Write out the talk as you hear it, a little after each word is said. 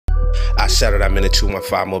I settled. I'm in the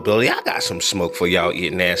 215 mobility. I got some smoke for y'all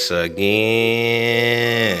eating ass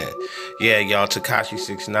again. Yeah, y'all, Tekashi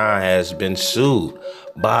 6ix9ine has been sued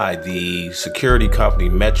by the security company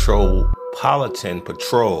Metropolitan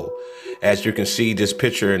Patrol. As you can see, this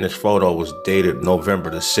picture in this photo was dated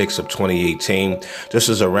November the 6th of 2018. This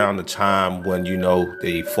is around the time when, you know,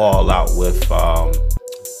 they fall out with,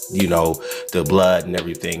 you know, the blood and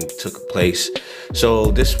everything took place.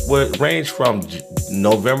 So this would range from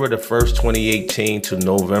November the 1st, 2018 to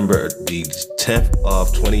November the 10th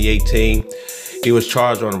of 2018. He was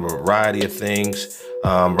charged on a variety of things.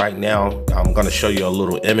 Right now, I'm going to show you a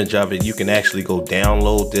little image of it. You can actually go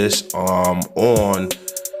download this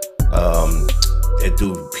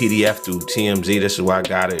through PDF through TMZ. This is where I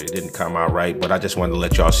got it. It didn't come out right, but I just wanted to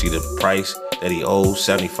let y'all see the price that he owes,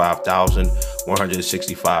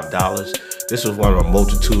 $75,165. This is one of a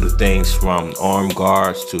multitude of things, from armed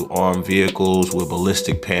guards to armed vehicles with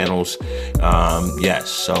ballistic panels. Yes,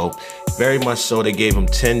 so very much so. They gave him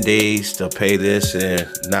 10 days to pay this, and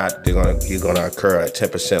not he's gonna incur a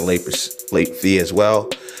 10% late fee as well.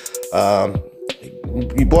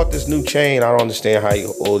 He bought this new chain. I don't understand how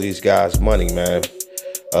you owe these guys money, man.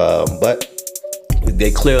 But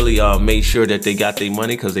they clearly made sure that they got their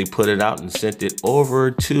money, because they put it out and sent it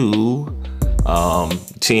over to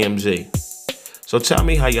TMZ. So tell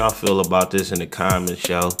me how y'all feel about this in the comments,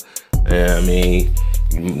 yo. I mean,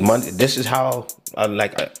 this is how I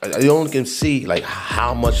only can see like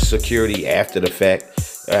how much security after the fact,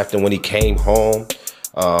 after when he came home.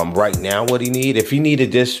 Right now, what he need, if he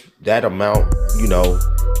needed that amount, you know,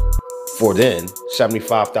 for then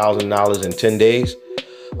 $75,000 in 10 days,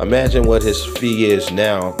 imagine what his fee is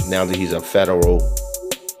now that he's a federal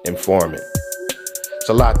informant. It's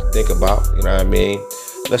a lot to think about, you know what I mean?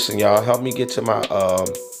 Listen, y'all, help me get to my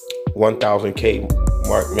 1,000K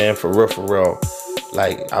mark, man, for real.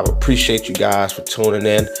 Like, I appreciate you guys for tuning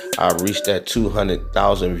in. I reached that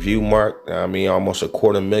 200,000 view mark. I mean, almost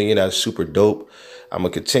 250,000. That's super dope. I'm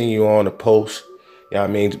gonna continue on the post. You know what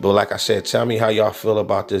I mean? But like I said, tell me how y'all feel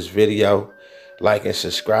about this video. Like and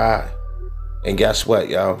subscribe. And guess what,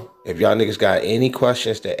 y'all? If y'all niggas got any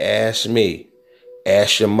questions to ask me,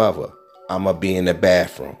 ask your mother. I'ma be in the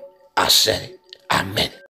bathroom. I said it. I meant it.